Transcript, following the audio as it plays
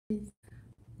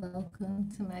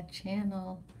Welcome to my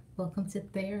channel. Welcome to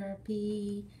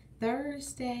Therapy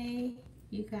Thursday.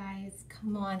 You guys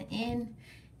come on in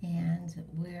and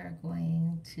we're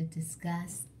going to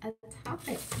discuss a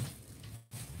topic.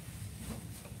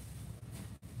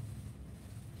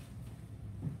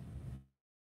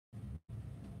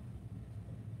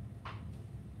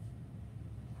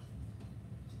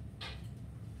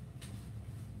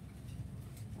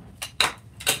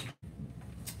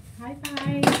 Hi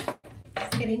guys,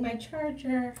 just getting my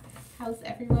charger. How's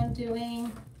everyone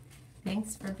doing?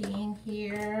 Thanks for being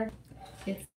here.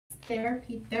 It's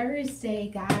Therapy Thursday,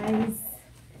 guys.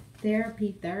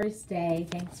 Therapy Thursday.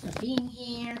 Thanks for being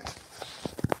here.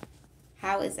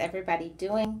 How is everybody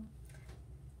doing?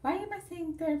 Why am I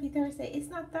saying Therapy Thursday?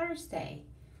 It's not Thursday.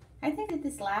 I think I did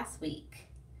this last week.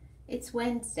 It's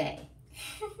Wednesday.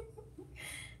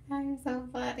 I'm so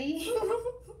funny.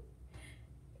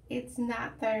 It's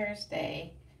not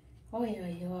Thursday. Oi,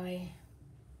 oi, oi.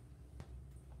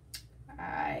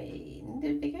 I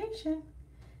need vacation.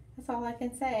 That's all I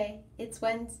can say. It's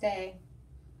Wednesday.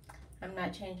 I'm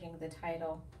not changing the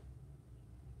title.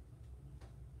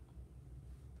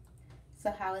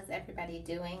 So how is everybody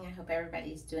doing? I hope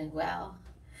everybody's doing well.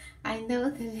 I know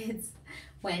that it's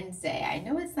Wednesday. I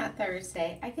know it's not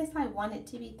Thursday. I guess I want it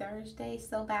to be Thursday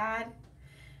so bad.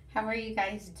 How are you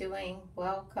guys doing?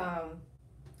 Welcome.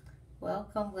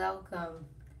 Welcome, welcome.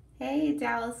 Hey,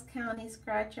 Dallas County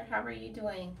Scratcher, how are you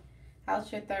doing?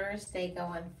 How's your Thursday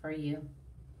going for you?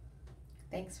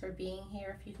 Thanks for being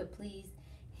here. If you could please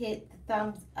hit the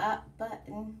thumbs up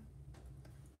button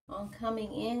on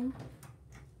coming in.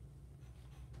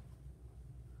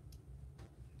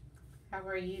 How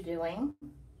are you doing?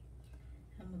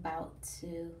 I'm about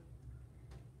to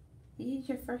use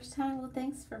your first time. Well,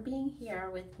 thanks for being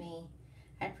here with me.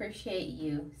 I appreciate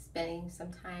you spending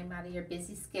some time out of your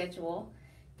busy schedule,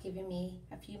 giving me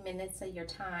a few minutes of your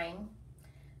time.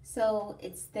 So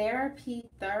it's Therapy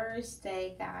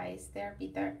Thursday, guys.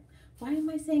 Why am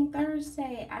I saying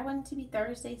Thursday? I want it to be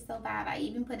Thursday so bad. I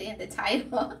even put it in the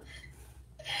title.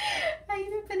 I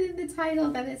even put in the title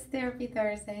that it's Therapy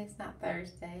Thursday. It's not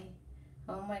Thursday.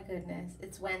 Oh my goodness.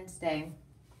 It's Wednesday.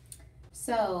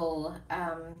 So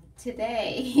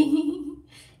today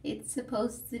it's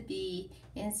supposed to be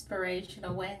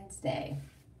Inspirational Wednesday.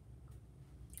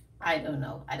 I don't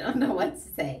know what to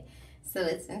say. So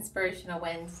it's Inspirational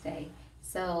Wednesday.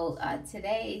 So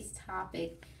today's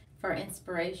topic for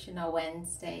Inspirational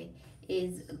Wednesday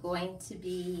is going to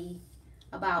be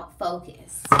about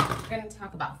focus. We're going to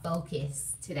talk about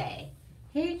focus today.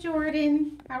 Hey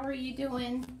Jordan, how are you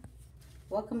doing?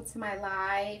 Welcome to my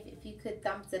live. If you could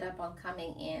thumbs it up on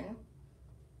coming in.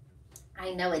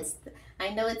 I know it's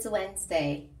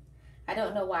Wednesday. I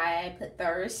don't know why I put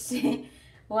Thursday.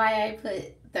 Why I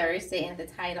put Thursday in the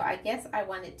title. I guess I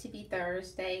want it to be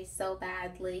Thursday so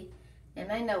badly,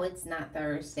 and I know it's not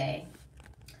Thursday.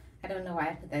 I don't know why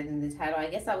I put that in the title. I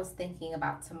guess I was thinking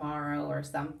about tomorrow or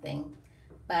something.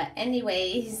 But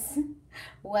anyways,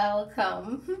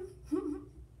 welcome.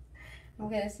 I'm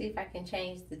going to see if I can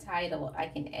change the title. I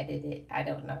can edit it. I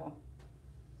don't know.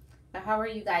 But how are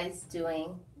you guys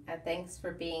doing? Thanks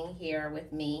for being here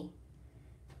with me.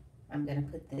 I'm going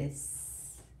to put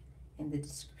this in the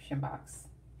description box.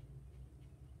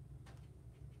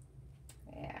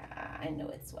 Yeah, I know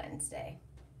it's Wednesday.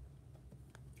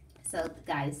 So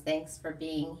guys, thanks for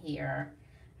being here.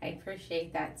 I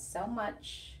appreciate that so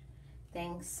much.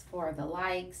 Thanks for the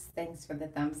likes. Thanks for the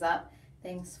thumbs up.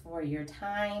 Thanks for your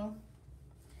time.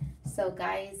 So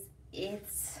guys,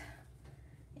 it's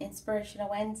Inspirational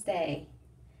Wednesday,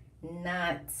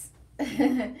 not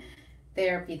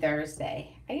Therapy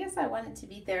Thursday. I guess I want it to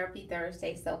be Therapy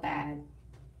Thursday so bad.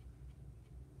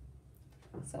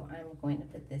 So I'm going to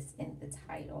put this in the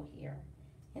title here.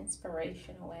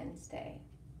 Inspirational Wednesday.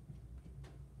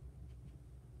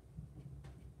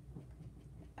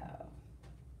 Oh.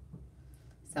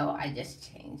 So I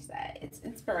just changed that. It's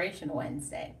Inspirational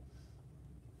Wednesday.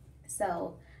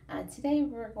 So today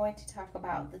we're going to talk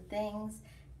about the things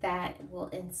that will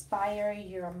inspire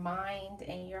your mind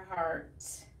and your heart.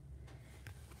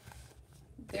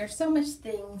 There's so much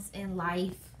things in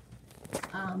life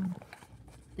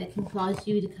that can cause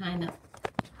you to kind of,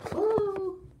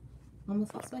 oh,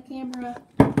 almost lost my camera.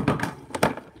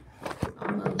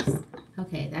 Almost.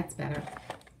 Okay, that's better.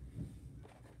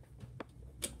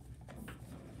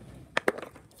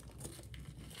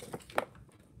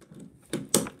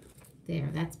 There,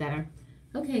 that's better.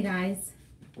 Okay, guys.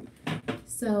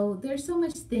 So there's so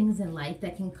much things in life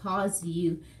that can cause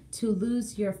you to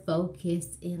lose your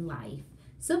focus in life.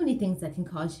 So many things that can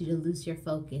cause you to lose your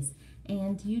focus.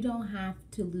 and you don't have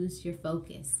to lose your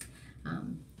focus.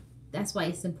 That's why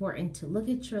it's important to look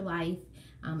at your life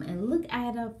and look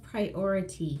at a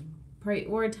priority.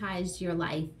 Prioritize your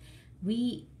life.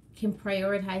 We can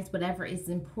prioritize whatever is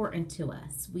important to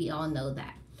us. We all know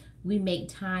that. We make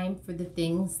time for the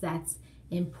things that's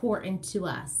important to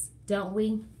us, don't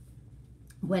we?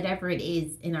 Whatever it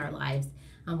is in our lives,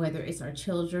 whether it's our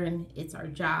children, it's our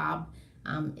job,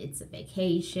 it's a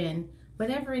vacation,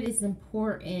 whatever it is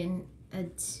important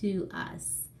to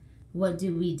us, what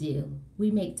do?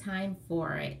 We make time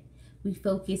for it. We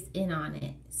focus in on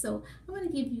it. So I'm going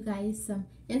to give you guys some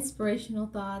inspirational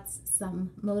thoughts, some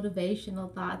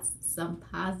motivational thoughts, some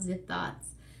positive thoughts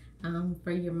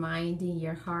for your mind and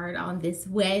your heart on this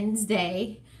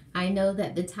Wednesday. I know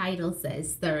that the title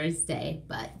says Thursday,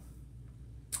 but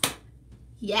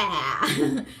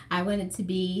yeah, I want it to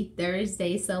be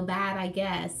Thursday so bad, I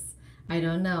guess. I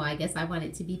don't know. I guess I want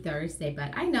it to be Thursday,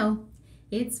 but I know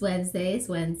it's Wednesday. It's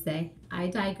Wednesday. I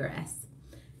digress.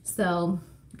 So,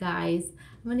 guys,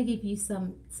 I'm going to give you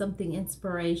something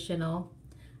inspirational.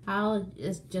 I'll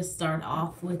just start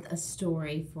off with a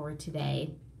story for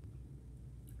today.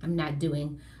 I'm not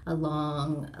doing a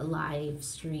long live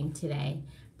stream today,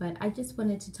 but I just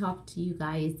wanted to talk to you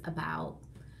guys about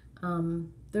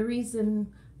the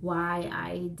reason why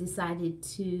I decided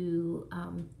to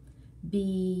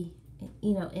be,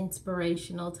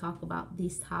 inspirational, talk about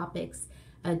these topics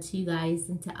to you guys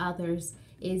and to others,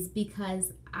 is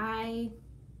because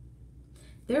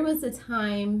there was a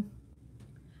time,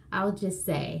 I'll just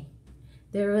say,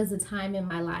 there was a time in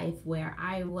my life where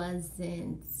I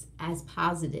wasn't as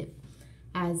positive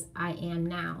as I am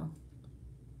now.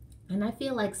 And I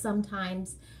feel like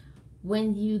sometimes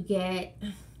when you get,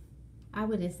 I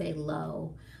wouldn't say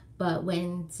low, but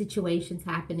when situations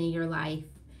happen in your life,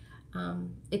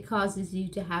 it causes you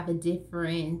to have a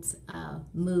different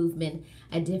movement,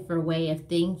 a different way of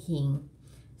thinking.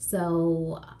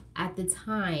 So at the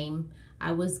time,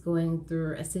 I was going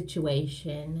through a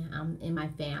situation in my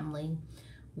family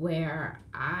where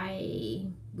I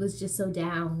was just so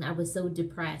down. I was so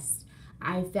depressed.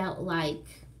 I felt like,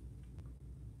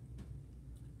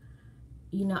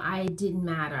 I didn't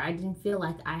matter. I didn't feel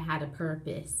like I had a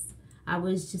purpose. I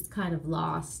was just kind of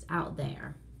lost out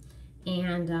there.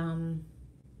 And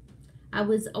I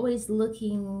was always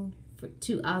looking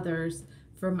to others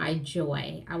for my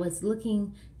joy. I was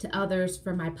looking to others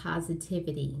for my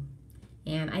positivity.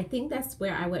 And I think that's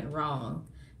where I went wrong,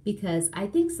 because I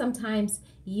think sometimes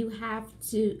you have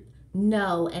to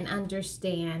know and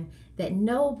understand that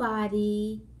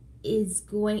nobody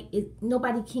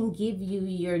can give you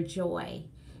your joy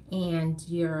and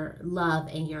your love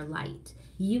and your light.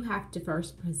 You have to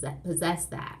first possess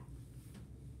that.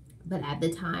 But at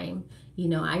the time,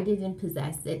 I didn't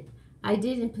possess it. I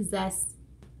didn't possess.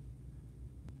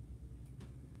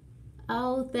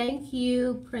 Oh, thank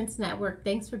you, Prince Network.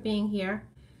 Thanks for being here.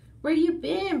 Where you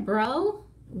been, bro?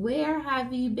 Where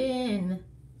have you been?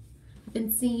 I've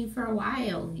been seeing you for a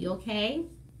while. You okay?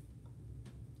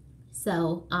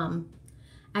 So,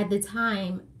 at the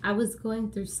time, I was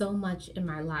going through so much in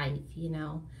my life,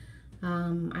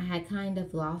 I had kind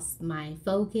of lost my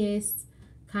focus,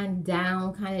 kind of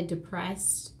down, kind of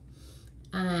depressed,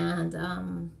 and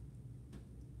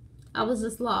I was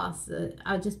just lost.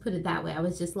 I'll just put it that way. I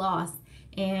was just lost.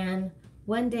 And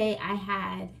one day I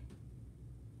had,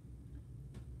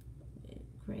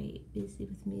 great, busy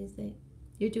with music.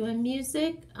 You're doing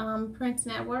music, Prince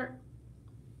Network?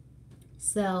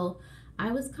 So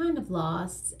I was kind of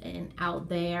lost and out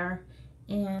there,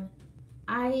 and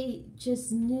I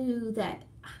just knew that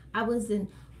I wasn't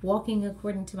walking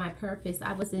according to my purpose.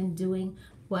 I wasn't doing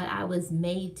what I was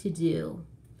made to do.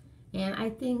 And I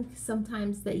think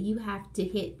sometimes that you have to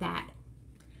hit that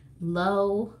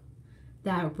low,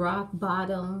 that rock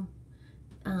bottom,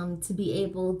 to be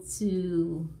able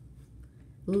to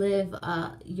live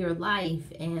your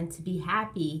life and to be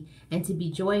happy and to be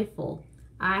joyful.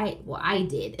 I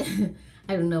did.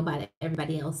 I don't know about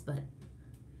everybody else, but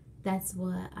that's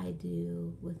what I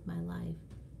do with my life,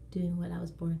 doing what I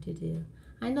was born to do.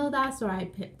 I know that's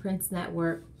right, Prince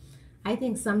Network. I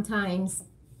think sometimes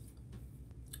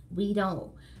we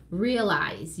don't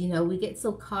realize, we get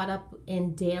so caught up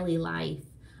in daily life,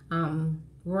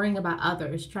 worrying about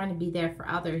others, trying to be there for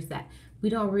others, that we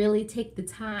don't really take the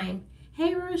time.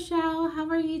 Hey, Rochelle, how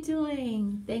are you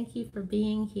doing? Thank you for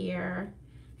being here.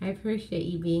 I appreciate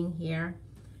you being here.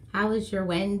 How was your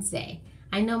Wednesday?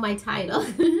 I know my title.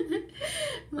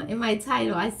 In my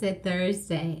title, I said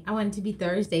Thursday. I want it to be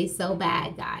Thursday so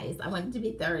bad, guys. I want it to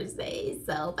be Thursday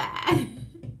so bad.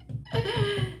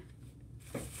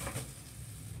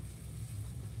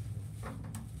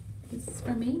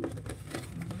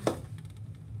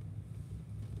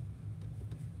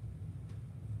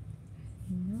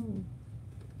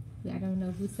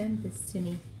 know who sent this to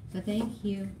me, but thank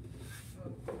you.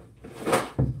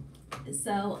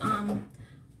 So,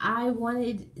 I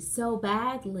wanted so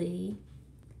badly.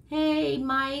 Hey,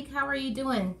 Mike, how are you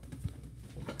doing?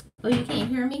 Oh, you can't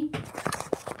hear me?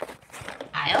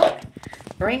 I'll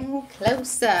bring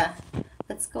closer.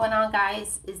 What's going on,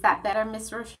 guys? Is that better,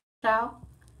 Miss Rochelle?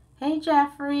 Hey,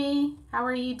 Jeffrey, how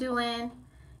are you doing?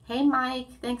 Hey,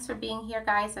 Mike, thanks for being here,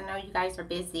 guys. I know you guys are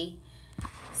busy.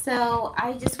 So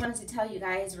I just wanted to tell you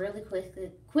guys really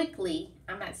quickly,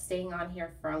 I'm not staying on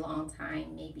here for a long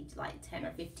time, maybe like 10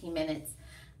 or 15 minutes,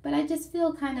 but I just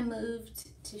feel kind of moved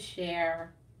to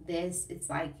share this. It's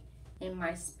like in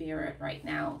my spirit right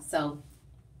now. So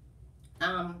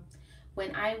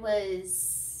when I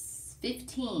was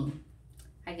 15,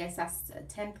 I guess that's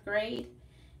 10th grade,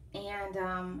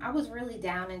 and I was really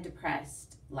down and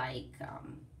depressed. Like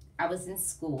I was in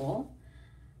school.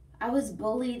 I was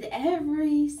bullied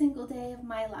every single day of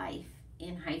my life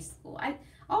in high school.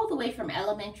 All the way from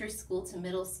elementary school to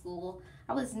middle school.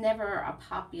 I was never a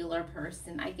popular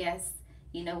person. I guess,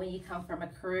 you know, when you come from a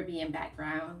Caribbean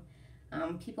background,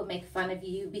 people make fun of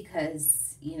you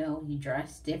because, you know, you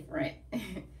dress different,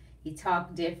 you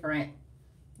talk different,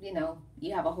 you know,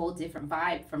 you have a whole different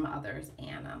vibe from others.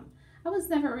 And I was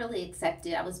never really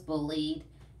accepted. I was bullied,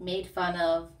 made fun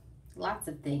of, lots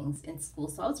of things in school.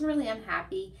 So I was really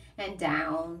unhappy and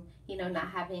down, you know, not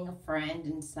having a friend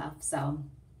and stuff. So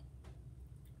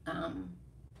I'm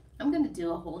going to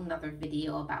do a whole nother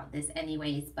video about this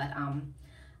anyways, but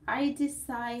I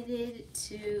decided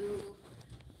to,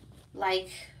 like,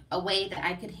 a way that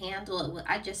I could handle it,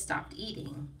 I just stopped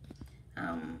eating.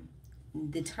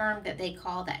 The term that they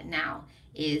call that now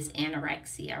is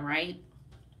anorexia, right?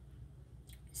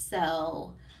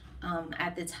 So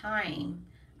at the time,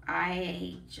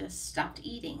 I just stopped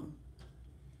eating.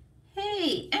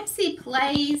 Hey, MC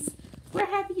Plays, where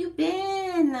have you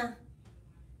been?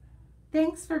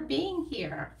 Thanks for being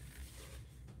here.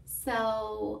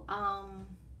 So,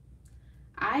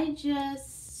 I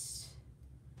just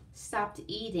stopped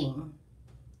eating.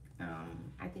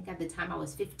 I think at the time I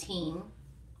was 15.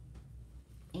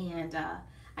 And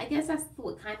I guess that's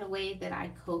the kind of way that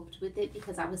I coped with it,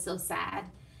 because I was so sad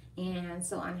and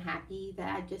so unhappy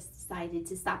that I just decided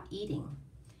to stop eating.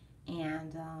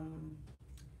 And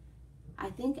I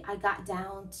think I got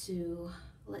down to,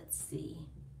 let's see,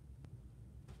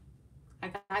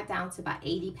 I got down to about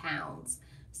 80 pounds.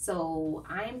 So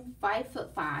I'm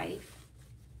 5'5",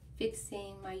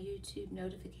 fixing my YouTube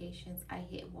notifications. I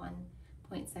hit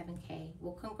 1.7K.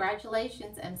 Well,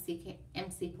 congratulations, MC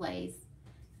Plays.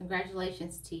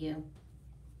 Congratulations to you.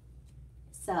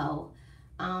 So,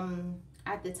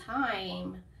 at the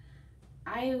time,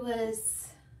 I was,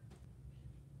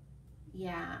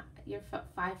 yeah, you're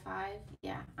 5'5"?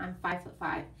 Yeah, I'm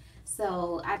 5'5".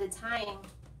 So at the time,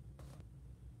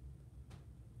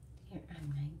 here,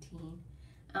 I'm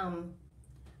 19.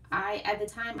 At the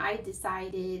time I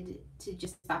decided to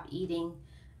just stop eating.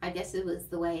 I guess it was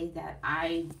the way that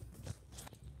I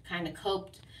kind of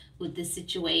coped with the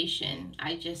situation.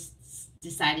 I just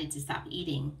decided to stop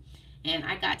eating. And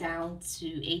I got down to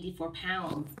 84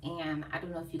 pounds. And I don't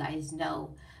know if you guys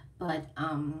know, but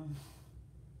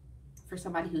for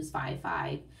somebody who's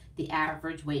 5'5", the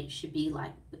average weight should be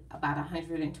like about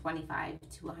 125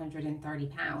 to 130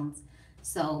 pounds.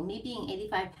 So me being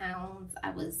 85 pounds,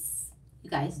 I was, you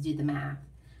guys do the math,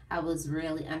 I was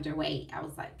really underweight. I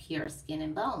was like pure skin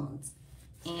and bones.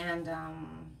 And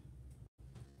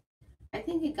I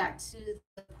think it got to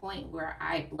the point where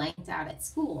I blanked out at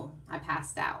school. I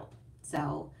passed out.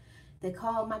 So they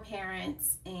called my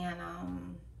parents,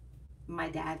 and my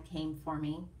dad came for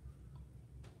me.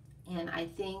 And I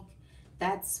think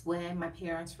that's when my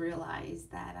parents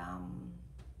realized that,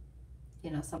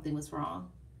 you know, something was wrong.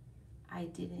 I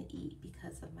didn't eat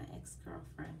because of my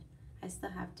ex-girlfriend. I still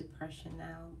have depression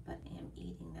now, but am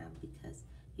eating now because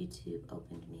YouTube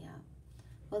opened me up.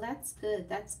 Well, that's good.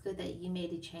 That's good that you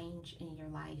made a change in your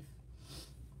life.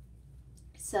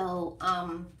 So,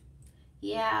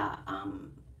 yeah,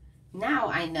 now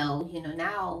I know, you know,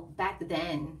 now back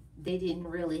then they didn't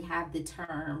really have the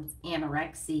terms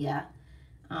anorexia.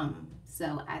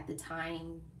 So at the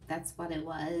time, that's what it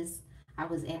was. I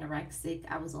was anorexic.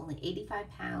 I was only 85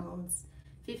 pounds,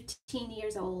 15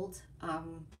 years old,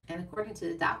 and according to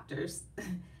the doctors,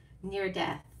 near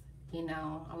death. You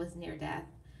know, I was near death.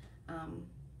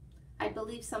 I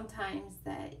believe sometimes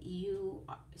that you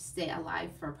stay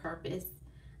alive for a purpose.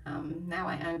 Now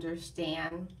I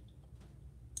understand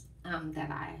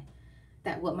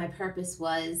that what my purpose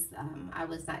was. I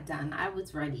was not done. I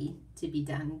was ready to be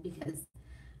done because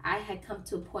I had come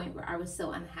to a point where I was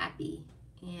so unhappy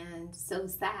and so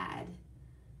sad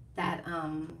that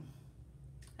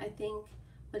I think,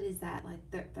 what is that, like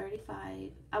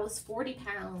 35? I was 40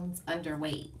 pounds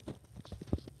underweight.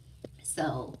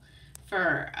 So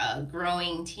for a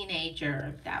growing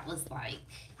teenager, that was like,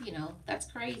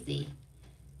 that's crazy.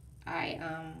 I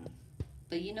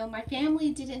but my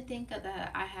family didn't think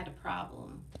that I had a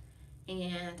problem,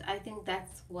 and I think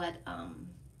that's what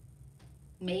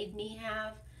made me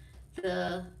have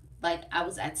the, like, I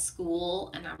was at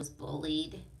school and I was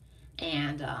bullied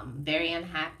and very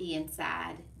unhappy and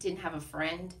sad. Didn't have a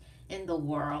friend in the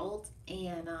world,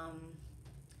 and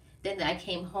then I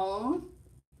came home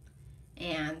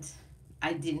and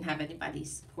I didn't have anybody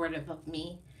supportive of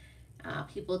me.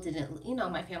 People didn't,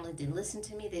 my family didn't listen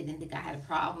to me. They didn't think I had a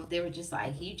problem. They were just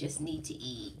like, you just need to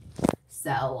eat.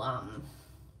 So,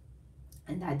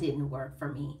 and that didn't work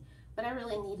for me. But I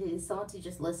really needed someone to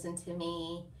just listen to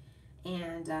me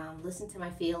and listen to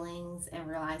my feelings and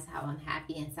realize how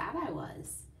unhappy and sad I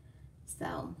was.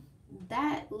 So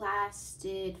that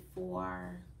lasted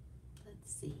for,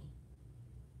 let's see,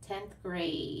 10th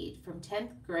grade. From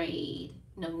 10th grade,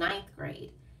 no, ninth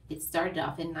grade. It started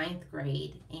off in ninth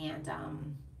grade, and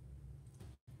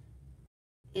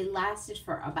it lasted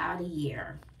for about a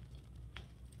year.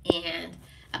 And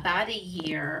about a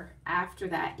year after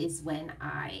that is when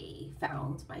I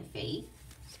found my faith.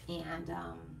 And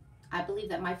I believe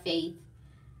that my faith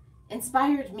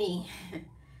inspired me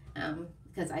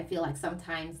because I feel like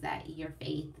sometimes that your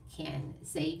faith can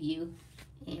save you.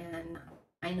 And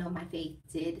I know my faith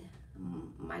did.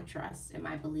 My trust and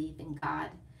my belief in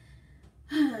God.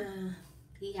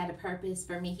 He had a purpose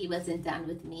for me. He wasn't done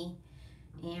with me.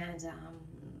 And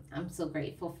I'm so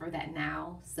grateful for that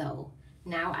now. So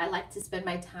now I like to spend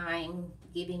my time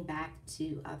giving back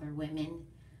to other women,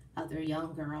 other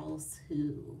young girls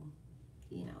who,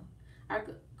 are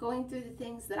going through the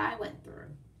things that I went through.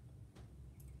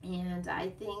 And I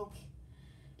think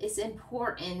it's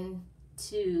important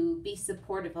to be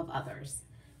supportive of others.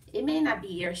 It may not be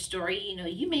your story,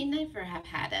 you may never have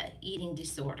had an eating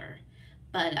disorder,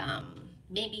 but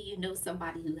maybe you know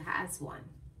somebody who has one.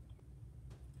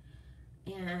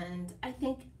 And I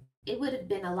think it would have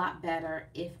been a lot better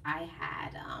if I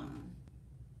had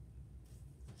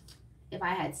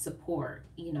support,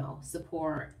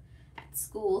 support at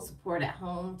school, support at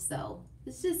home. So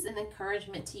it's just an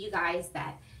encouragement to you guys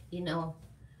that, I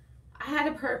had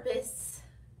a purpose.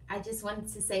 I just wanted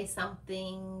to say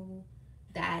something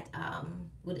that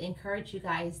would encourage you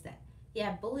guys that,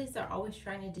 yeah, bullies are always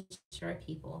trying to destroy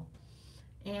people.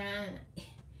 And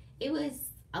it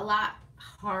was a lot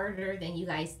harder than you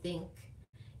guys think,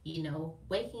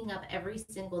 waking up every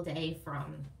single day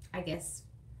from, I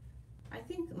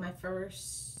think my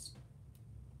first,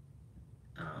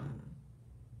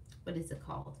 what is it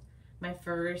called? My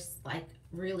first, like,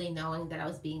 really knowing that I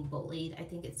was being bullied, I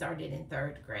think it started in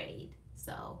third grade.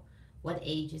 So, what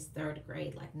age is third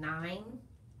grade? Like 9?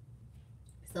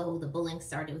 So, the bullying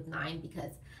started with 9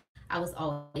 because I was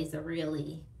always a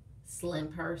really slim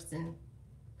person.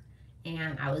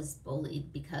 And I was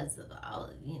bullied because of,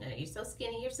 you're so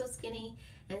skinny, you're so skinny.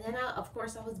 And then, of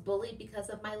course, I was bullied because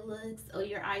of my looks. Oh,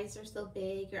 your eyes are so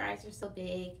big, your eyes are so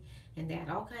big. And they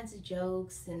had all kinds of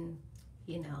jokes and,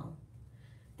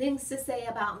 things to say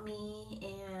about me.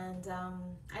 And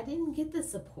I didn't get the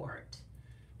support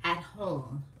at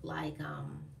home like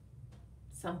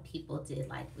some people did,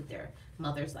 like with their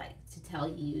mothers, like to tell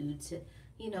you to,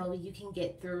 you can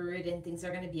get through it and things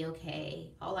are going to be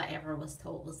okay. All I ever was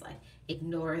told was like,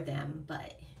 ignore them.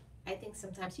 But I think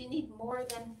sometimes you need more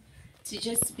than to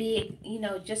just be,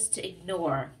 just to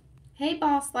ignore. Hey,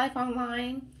 Boss Life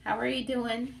Online, how are you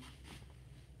doing?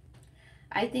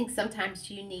 I think sometimes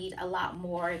you need a lot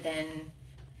more than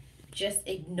just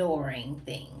ignoring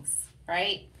things,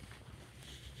 right?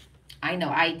 I know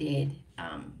I did.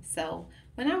 So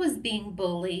when I was being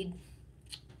bullied,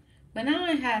 when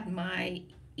I had my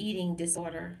eating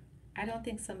disorder, I don't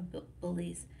think some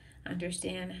bullies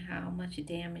understand how much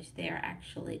damage they are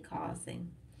actually causing.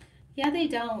 Yeah, they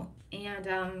don't.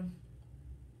 And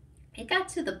it got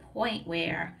to the point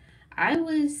where I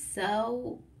was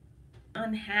so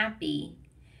unhappy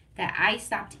that I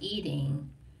stopped eating.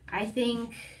 I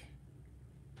think,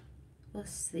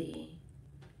 let's see,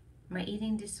 my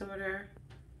eating disorder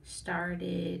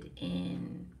started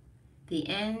in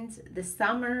the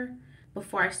summer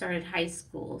before I started high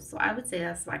school. So I would say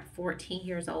that's like 14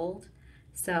 years old.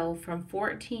 So from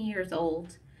 14 years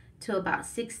old to about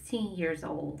 16 years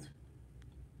old,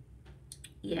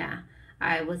 yeah,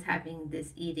 I was having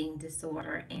this eating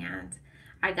disorder, and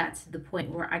I got to the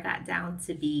point where I got down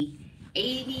to be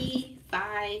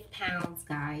 85 pounds,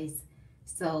 guys.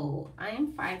 So I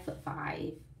am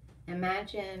 5'5",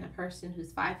 Imagine a person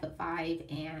who's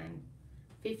 5'5" and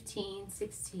 15,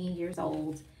 16 years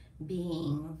old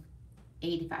being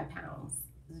 85 pounds.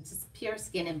 Just pure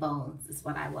skin and bones is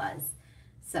what I was.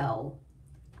 So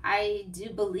I do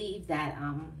believe that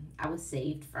I was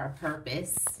saved for a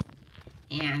purpose.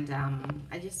 And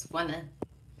I just want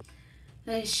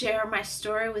to share my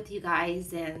story with you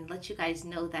guys and let you guys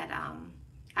know that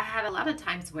I had a lot of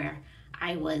times where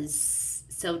I was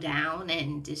so down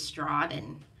and distraught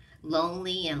and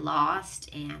lonely and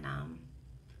lost. And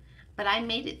but I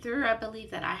made it through. I believe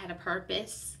that I had a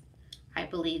purpose. I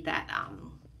believe that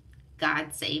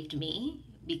God saved me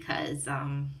because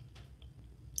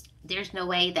there's no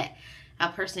way that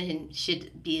a person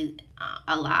should be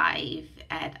alive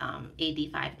at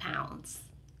 85 pounds.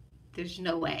 There's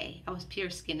no way. I was pure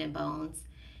skin and bones.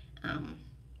 Um,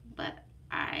 but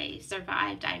I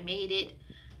survived. I made it.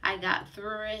 I got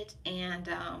through it. And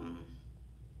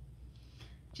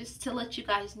just to let you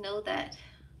guys know that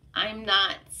I'm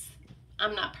not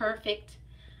I'm not perfect.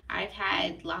 I've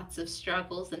had lots of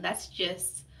struggles, and that's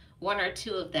just one or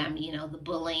two of them. You know, the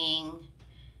bullying,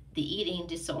 the eating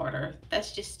disorder.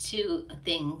 That's just two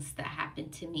things that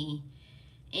happened to me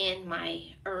in my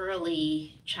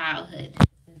early childhood.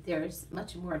 There's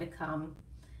much more to come.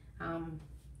 Um,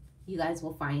 you guys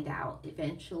will find out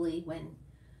eventually when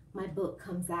my book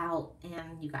comes out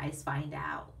and you guys find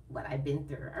out what I've been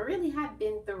through. I really have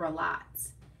been through a lot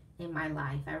in my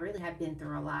life. I really have been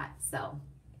through a lot. So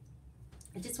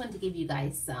I just wanted to give you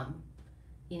guys some,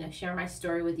 share my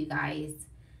story with you guys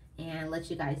and let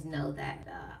you guys know that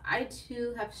I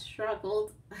too have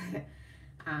struggled.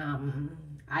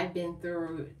 I've been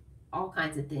through all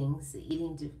kinds of things: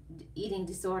 eating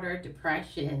disorder,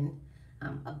 depression,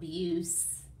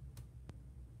 abuse,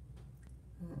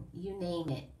 you name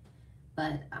it.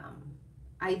 But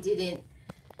I didn't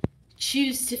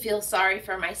choose to feel sorry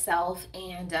for myself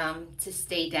and to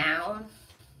stay down.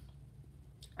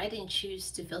 I didn't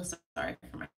choose to feel sorry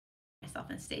for myself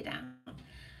and stay down.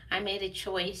 I made a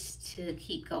choice to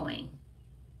keep going.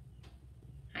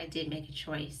 I did make a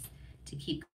choice to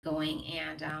keep going,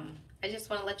 and I just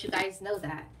want to let you guys know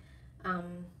that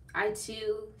I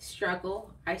too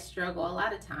struggle. I struggle a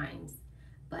lot of times,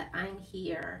 but I'm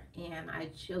here, and I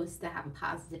chose to have a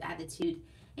positive attitude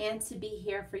and to be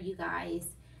here for you guys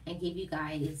and give you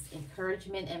guys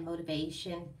encouragement and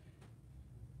motivation.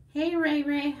 Hey Ray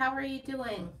Ray, how are you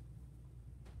doing?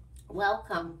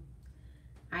 Welcome.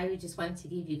 I just wanted to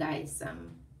give you guys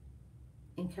some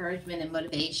encouragement and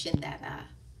motivation that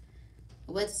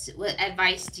what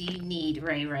advice do you need,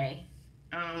 Ray Ray?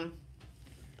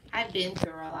 I've been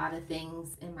through a lot of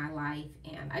things in my life,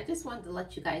 and I just wanted to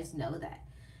let you guys know that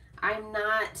I'm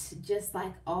not just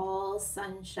like all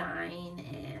sunshine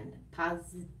and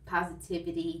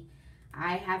positivity.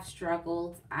 I have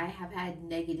struggled. I have had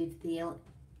negative feel.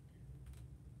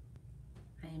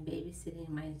 I am babysitting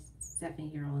my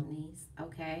 7-year-old niece.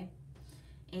 Okay,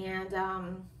 and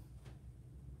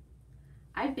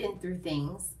I've been through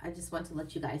things. I just want to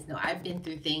let you guys know I've been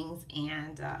through things,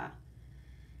 and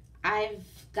I've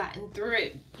gotten through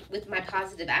it with my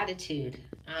positive attitude,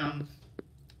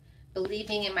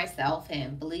 believing in myself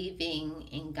and believing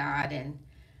in God and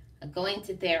going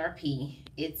to therapy.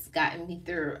 It's gotten me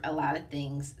through a lot of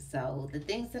things. So the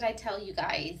things that I tell you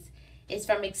guys is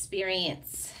from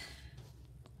experience.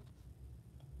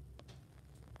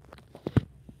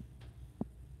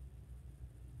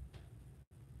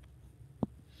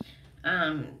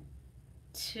 Um,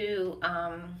 to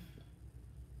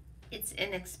It's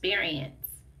an experience,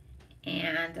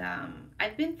 and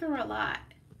I've been through a lot,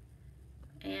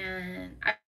 and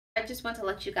I just want to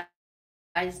let you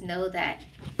guys know that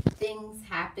things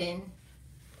happen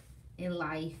in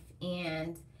life,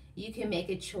 and you can make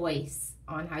a choice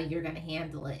on how you're going to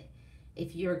handle it.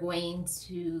 If you're going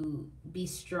to be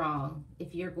strong,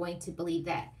 if you're going to believe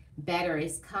that better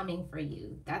is coming for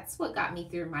you. That's what got me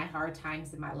through my hard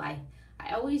times in my life.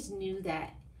 I always knew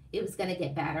that it was going to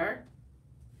get better.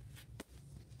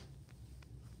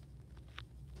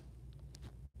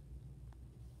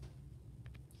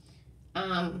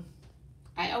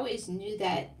 I always knew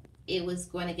that it was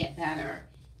going to get better.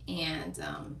 And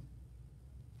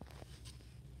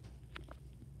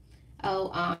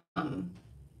oh,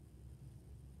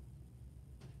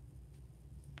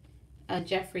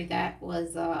 Jeffrey, that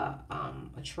was a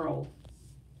troll.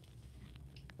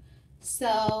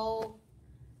 So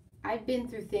I've been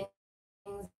through things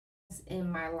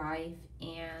in my life,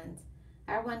 and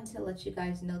I wanted to let you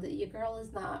guys know that your girl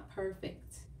is not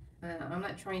perfect. I'm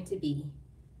not trying to be.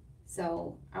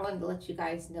 So I wanted to let you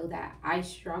guys know that I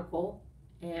struggle,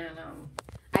 and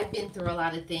I've been through a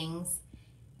lot of things,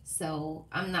 So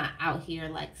I'm not out here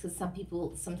like, so some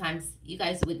people, sometimes you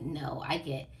guys wouldn't know, I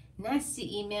get nasty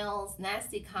emails,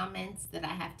 nasty comments that I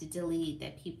have to delete,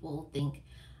 that people think,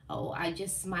 oh, I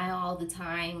just smile all the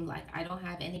time, like I don't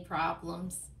have any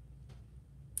problems.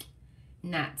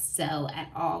 Not so at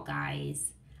all,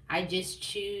 guys. I just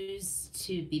choose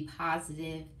to be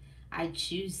positive. I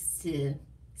choose to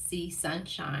see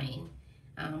sunshine.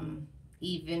 Um,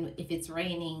 Even if it's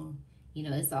raining, you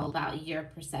know, it's all about your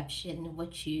perception,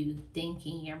 what you think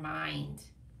in your mind.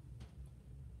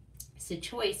 It's a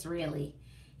choice, really.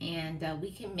 And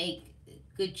we can make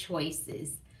good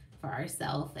choices for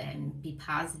ourselves and be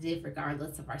positive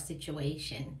regardless of our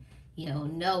situation. You know,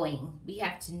 knowing, we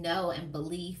have to know and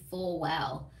believe full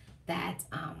well that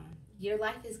your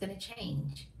life is going to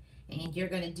change and you're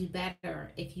going to do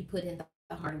better if you put in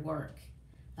the hard work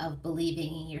of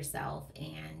believing in yourself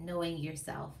and knowing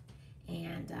yourself.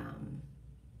 And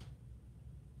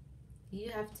you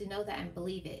have to know that and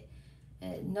believe it.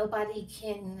 Nobody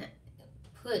can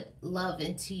put love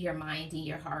into your mind and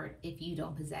your heart if you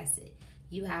don't possess it.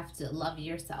 You have to love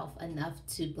yourself enough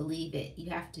to believe it. You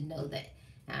have to know that,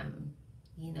 um,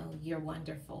 you know, you're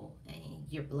wonderful and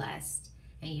you're blessed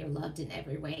and you're loved in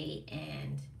every way.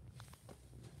 And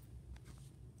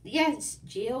yes,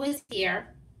 Gio is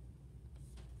here.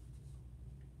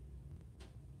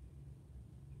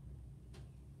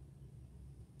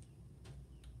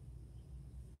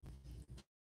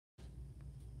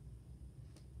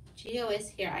 Gio is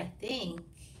here, I think.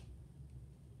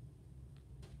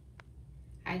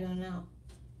 I don't know.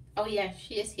 Oh, yeah,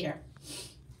 she is here.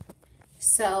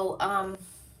 So,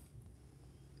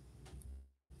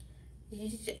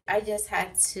 I just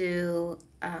had to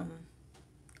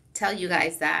tell you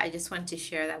guys that. I just wanted to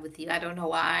share that with you. I don't know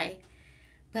why,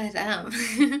 but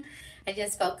I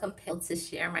just felt compelled to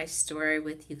share my story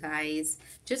with you guys.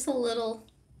 Just a little,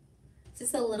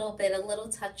 just a little bit, a little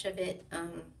touch of it.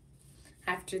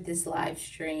 After this live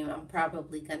stream, I'm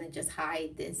probably gonna just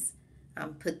hide this,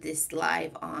 put this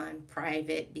live on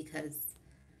private because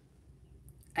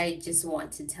I just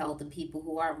want to tell the people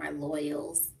who are my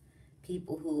loyals,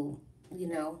 people who, you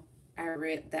know,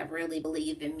 that really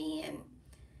believe in me and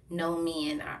know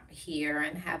me and are here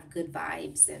and have good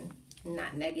vibes and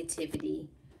not negativity.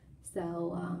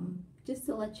 So just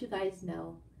to let you guys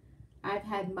know, I've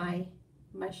had my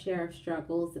share of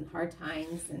struggles and hard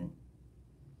times and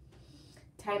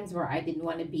times where I didn't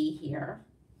want to be here,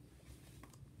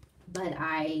 but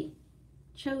I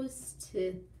chose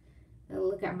to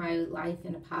look at my life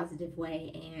in a positive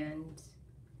way, and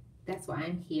that's why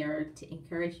I'm here to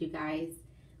encourage you guys,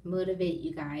 motivate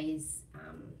you guys,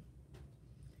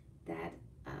 that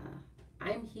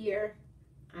I'm here,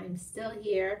 I'm still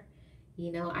here.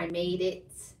 You know, I made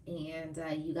it, and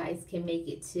you guys can make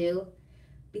it too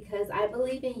because I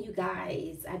believe in you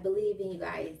guys. I believe in you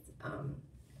guys.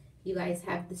 You guys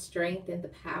have the strength and the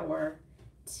power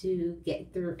to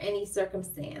get through any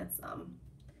circumstance.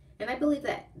 And I believe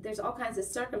that there's all kinds of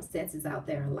circumstances out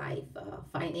there in life.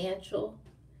 Financial,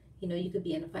 you know, you could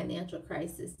be in a financial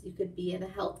crisis. You could be in a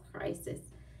health crisis.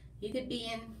 You could be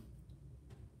in,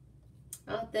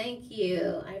 oh, thank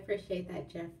you. I appreciate that,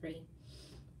 Jeffrey.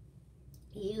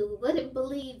 You wouldn't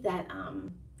believe that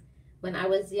when I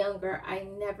was younger, I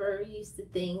never used to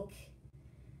think,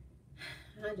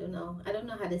 I don't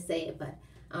know how to say it, but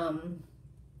um,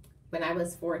 when I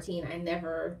was 14, I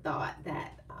never thought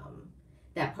that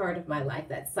that part of my life,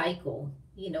 that cycle,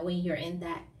 you know, when you're in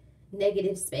that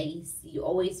negative space, you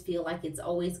always feel like it's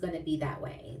always going to be that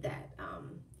way, that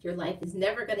your life is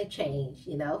never going to change,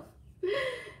 you know.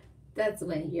 That's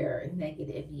when you're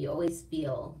negative. You always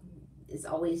feel it's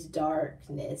always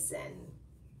darkness and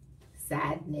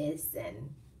sadness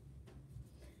and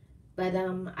but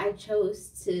I chose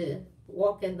to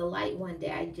walk in the light one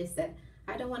day. I just said,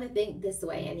 I don't want to think this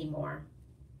way anymore.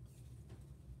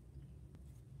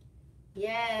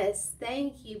 Yes,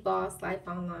 thank you, Boss Life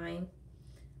Online.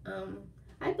 Um,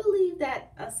 I believe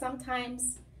that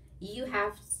sometimes you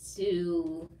have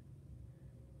to,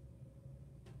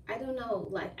 I don't know,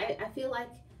 like I feel like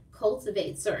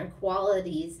cultivate certain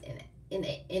qualities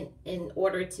in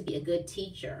order to be a good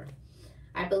teacher.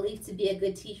 I believe to be a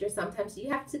good teacher, sometimes you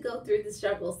have to go through the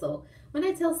struggle. So when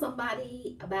I tell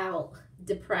somebody about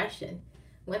depression,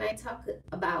 when I talk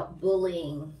about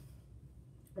bullying,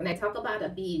 when I talk about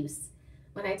abuse,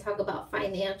 when I talk about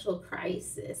financial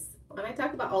crisis, when I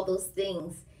talk about all those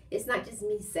things, it's not just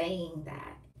me saying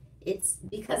that. It's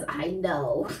because I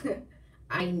know.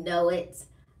 I know it.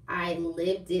 I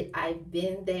lived it. I've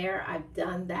been there. I've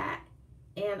done that.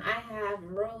 And I have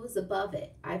rose above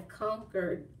it. I've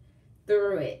conquered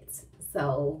through it.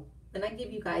 So, and I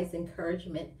give you guys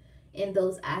encouragement. in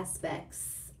those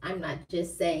aspects. I'm not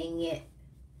just saying it.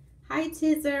 Hi,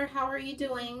 Tizer. How are you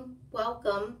doing?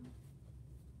 Welcome.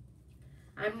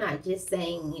 I'm not just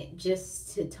saying it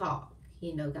just to talk,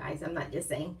 guys. I'm not just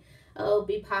saying, oh,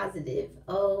 be positive.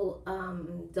 Oh,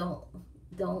 don't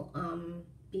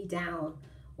be down,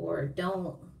 or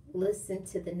don't listen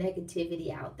to the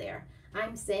negativity out there.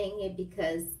 I'm saying it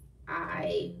because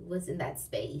I was in that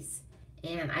space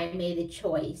and I made a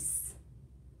choice.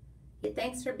 Yeah,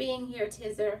 thanks for being here,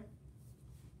 Tizer.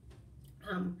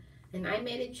 And I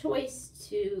made a choice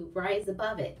to rise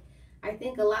above it. I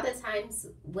think a lot of times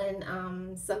when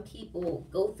some people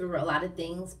go through a lot of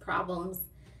things, problems,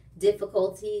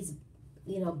 difficulties,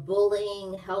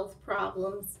 bullying, health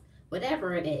problems,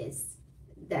 whatever it is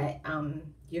that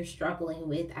you're struggling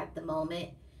with at the moment,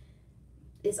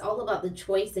 it's all about the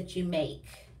choice that you make.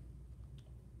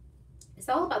 It's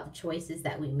all about the choices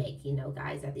that we make,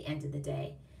 guys, at the end of the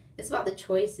day. It's about the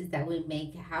choices that we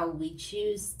make, how we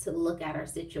choose to look at our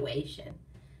situation.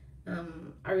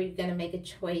 Are you going to make a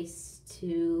choice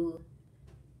to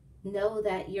know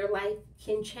that your life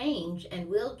can change and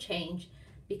will change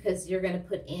because you're going to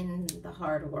put in the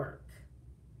hard work?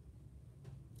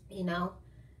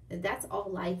 That's all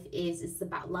life is. It's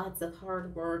about lots of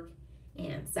hard work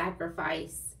and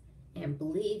sacrifice and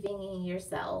believing in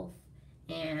yourself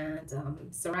and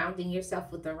surrounding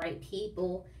yourself with the right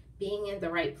people, being in the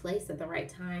right place at the right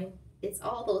time. It's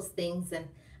all those things, and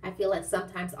I feel like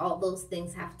sometimes all those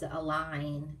things have to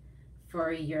align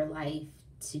for your life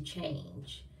to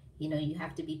change. You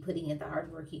have to be putting in the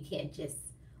hard work. You can't just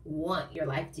want your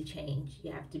life to change.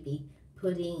 You have to be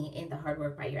putting in the hard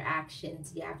work by your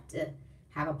actions. You have to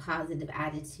have a positive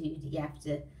attitude. You have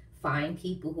to find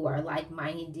people who are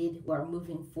like-minded, who are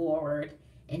moving forward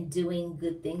and doing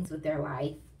good things with their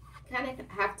life. You kind of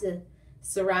have to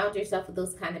surround yourself with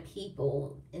those kind of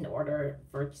people in order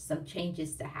for some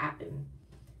changes to happen,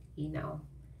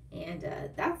 and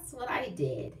that's what I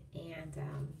did. And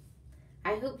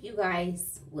I hope you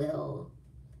guys will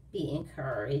be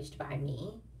encouraged by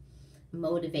me,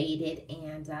 motivated,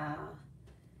 and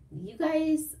you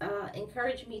guys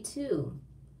encourage me too,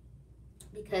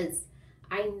 because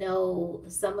I know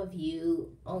some of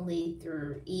you only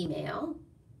through email.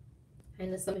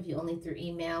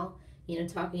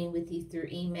 Talking with you through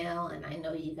email, and I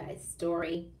know you guys'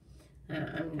 story.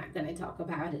 I'm not going to talk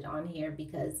about it on here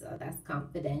because that's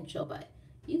confidential, but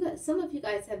some of you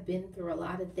guys have been through a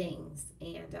lot of things,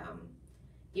 and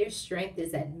your strength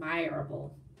is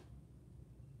admirable.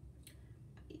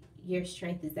 Your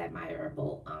strength is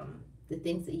admirable. The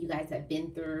things that you guys have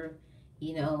been through,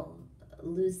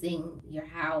 losing your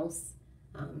house,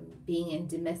 being in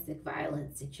domestic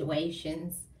violence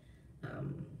situations,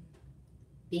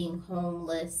 being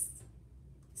homeless,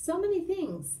 so many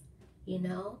things,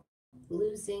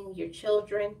 losing your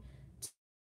children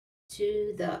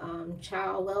to the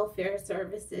child welfare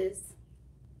services,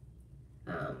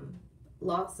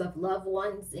 loss of loved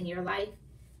ones in your life,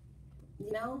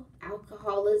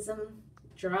 alcoholism,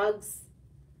 drugs,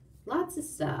 lots of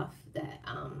stuff that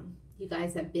you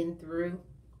guys have been through.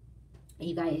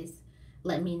 You guys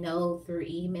let me know through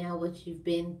email what you've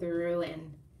been through,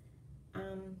 and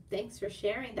thanks for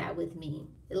sharing that with me.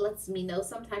 It lets me know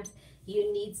sometimes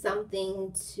you need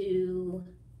something to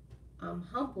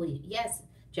humble you. Yes,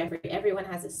 Jeffrey, everyone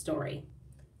has a story.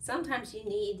 Sometimes you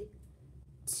need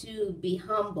to be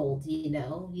humbled, You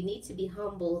need to be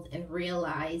humbled and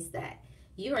realize that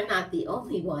you are not the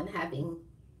only one having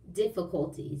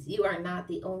difficulties. You are not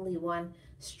the only one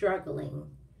struggling.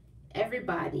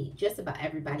 Everybody, just about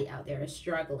everybody out there is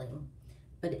struggling,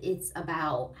 but it's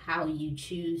about how you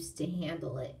choose to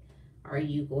handle it. Are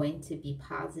you going to be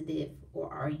positive,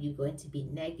 or are you going to be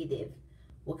negative?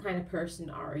 What kind of person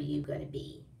are you going to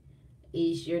be?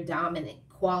 Is your dominant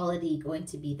quality going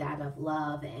to be that of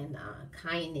love and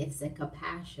kindness and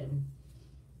compassion?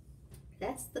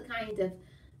 That's the kind of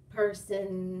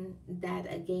person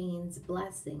that gains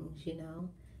blessings,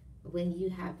 when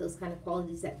you have those kind of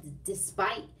qualities, that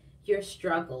despite your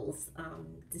struggles,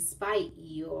 despite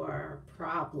your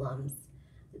problems,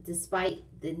 despite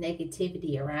the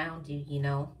negativity around you,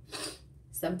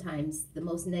 sometimes the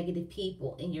most negative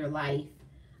people in your life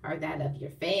are that of your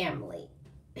family.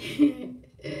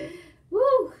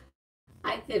 Woo!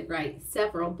 I could write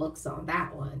several books on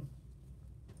that one.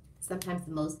 Sometimes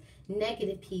the most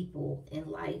negative people in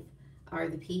life are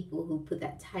the people who put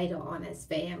that title on as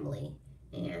family,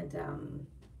 and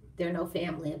they're no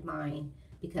family of mine,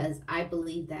 because I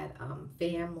believe that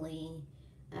family,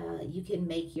 you can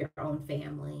make your own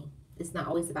family. It's not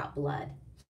always about blood.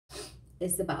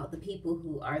 It's about the people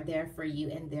who are there for you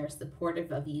and they're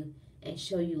supportive of you and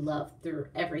show you love through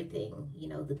everything, you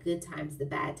know, the good times, the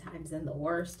bad times, and the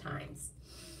worst times.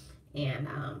 And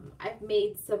I've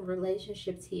made some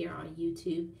relationships here on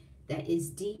YouTube that is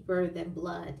deeper than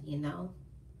blood, you know.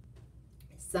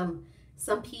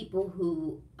 Some people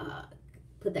who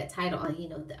put that title on, you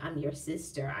know, I'm your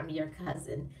sister, I'm your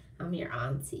cousin, I'm your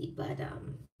auntie, but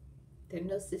they're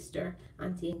no sister,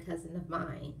 auntie, and cousin of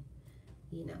mine,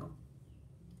 you know.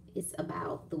 It's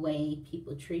about the way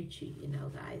people treat you, you know,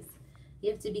 guys.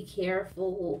 You have to be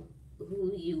careful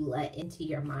who you let into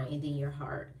your mind and your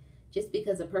heart. Just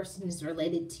because a person is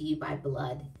related to you by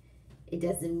blood, it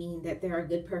doesn't mean that they're a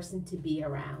good person to be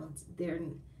around. They're,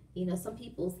 you know, some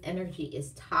people's energy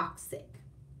is toxic,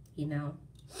 you know.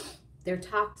 They're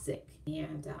toxic,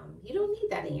 and you don't need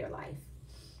that in your life.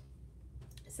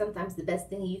 Sometimes the best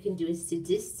thing you can do is to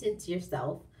distance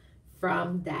yourself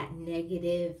from that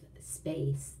negative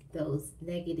space, those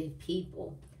negative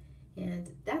people.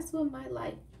 And that's when my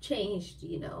life changed,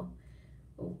 you know.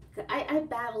 I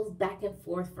battled back and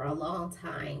forth for a long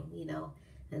time, you know.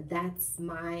 And that's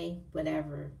my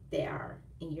whatever they are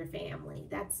in your family.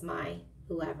 That's my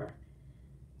whoever.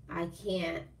 I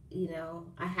can't, you know,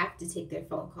 I have to take their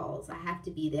phone calls. I have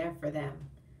to be there for them.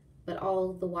 But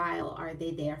all the while, are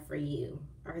they there for you?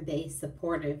 Are they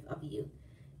supportive of you?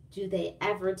 Do they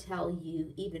ever tell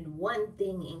you even one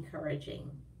thing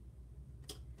encouraging?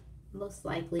 Most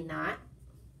likely not.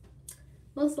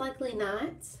 Most likely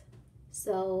not.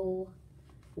 So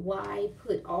why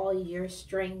put all your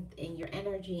strength and your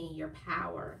energy and your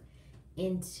power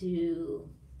into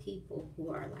people who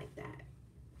are like that?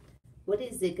 What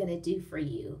is it going to do for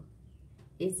you?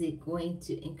 Is it going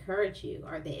to encourage you?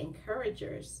 Are they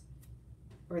encouragers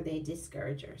or are they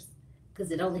discouragers?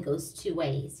 Because it only goes two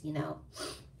ways, you know.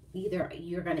 Either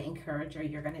you're going to encourage or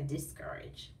you're going to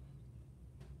discourage.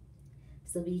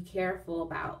 So be careful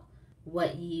about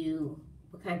what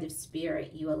kind of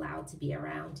spirit you allow to be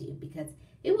around you, because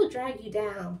it will drag you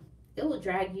down. It will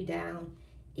drag you down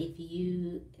if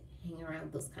you hang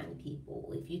around those kind of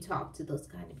people, if you talk to those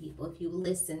kind of people, if you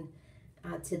listen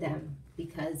to them,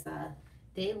 because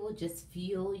they will just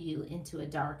fuel you into a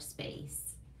dark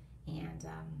space. And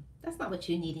that's not what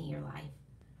you need in your life.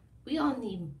 We all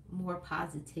need more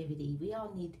positivity. We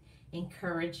all need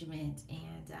encouragement.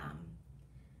 And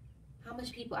how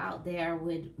much people out there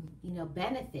would, you know,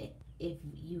 benefit if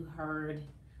you heard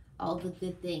all the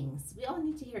good things. We all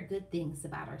need to hear good things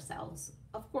about ourselves.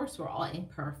 Of course, we're all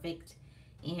imperfect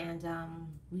and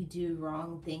we do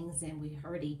wrong things and we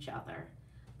hurt each other.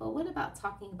 But what about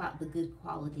talking about the good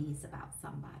qualities about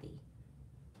somebody?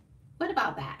 What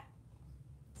about that?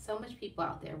 So much people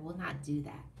out there will not do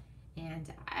that.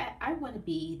 And I want to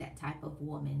be that type of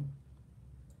woman.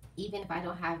 Even if I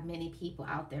don't have many people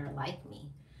out there like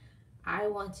me, I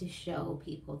want to show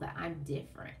people that I'm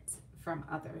different from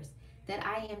others, that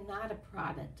I am not a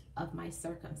product of my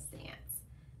circumstance,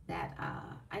 that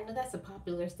I know that's a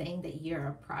popular saying that you're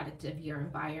a product of your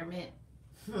environment.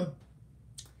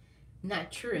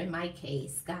 Not true in my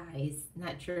case, guys.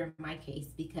 Not true in my case,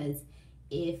 because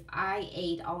if I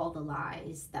ate all the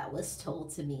lies that was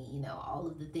told to me, you know, all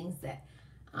of the things that,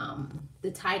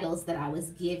 the titles that I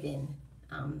was given,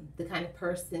 the kind of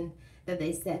person that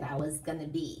they said I was going to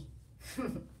be,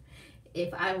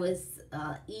 if I was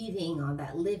eating on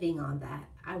that, living on that,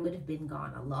 I would have been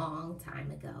gone a long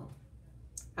time ago.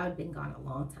 I would have been gone a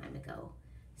long time ago.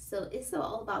 So it's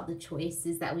all about the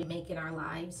choices that we make in our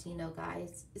lives, you know,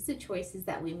 guys. It's the choices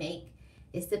that we make.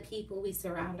 It's the people we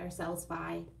surround ourselves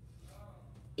by.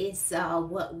 It's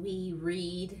what we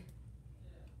read.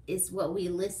 It's what we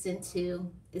listen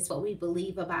to. It's what we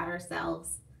believe about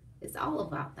ourselves. It's all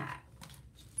about that.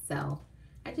 So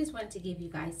I just wanted to give you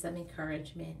guys some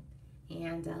encouragement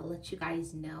and let you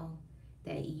guys know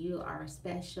that you are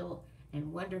special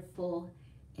and wonderful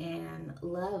and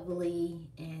lovely,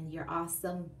 and you're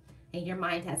awesome, and your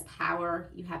mind has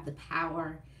power. You have the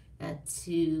power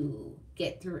to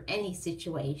get through any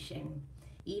situation.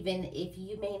 Even if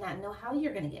you may not know how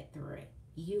you're going to get through it,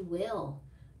 you will,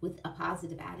 with a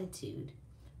positive attitude,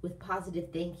 with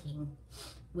positive thinking,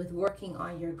 with working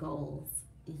on your goals.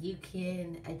 You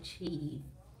can achieve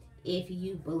if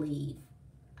you believe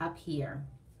up here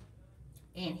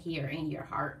and here in your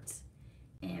heart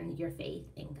and your faith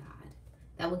in God.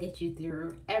 That will get you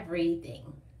through everything,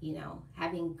 you know,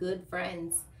 having good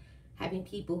friends, having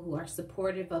people who are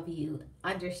supportive of you,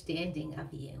 understanding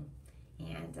of you.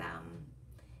 And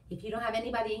if you don't have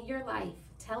anybody in your life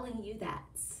telling you that,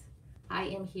 I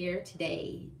am here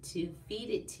today to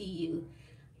feed it to you,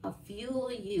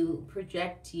 fuel you,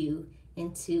 project you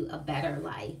into a better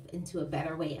life, into a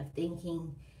better way of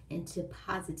thinking, into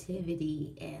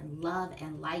positivity and love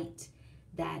and light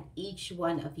that each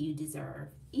one of you deserve.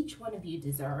 Each one of you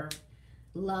deserve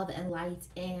love and light.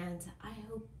 And I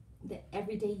hope that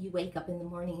every day you wake up in the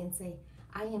morning and say,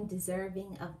 I am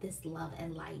deserving of this love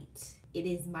and light. It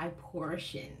is my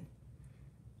portion.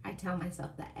 I tell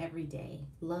myself that every day.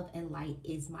 Love and light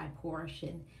is my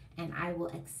portion, and I will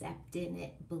accept in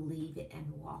it, believe it, and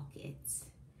walk it.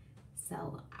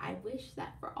 So I wish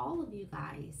that for all of you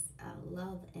guys,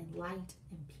 love and light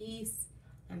and peace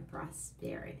and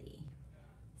prosperity.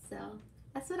 So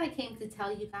that's what I came to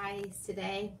tell you guys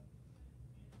today.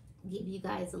 Give you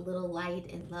guys a little light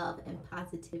and love and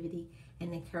positivity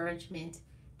and encouragement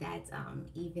that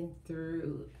even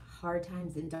through hard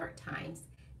times and dark times,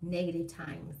 negative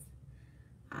times,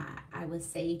 I was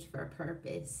saved for a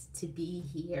purpose to be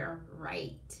here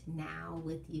right now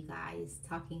with you guys,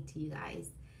 talking to you guys.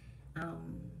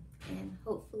 Um, and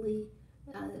hopefully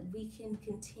we can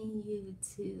continue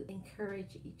to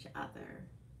encourage each other.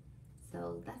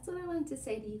 So that's what I wanted to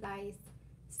say to you guys.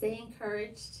 Stay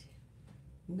encouraged,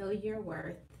 know your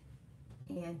worth,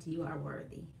 and you are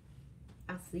worthy.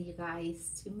 I'll see you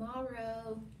guys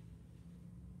tomorrow.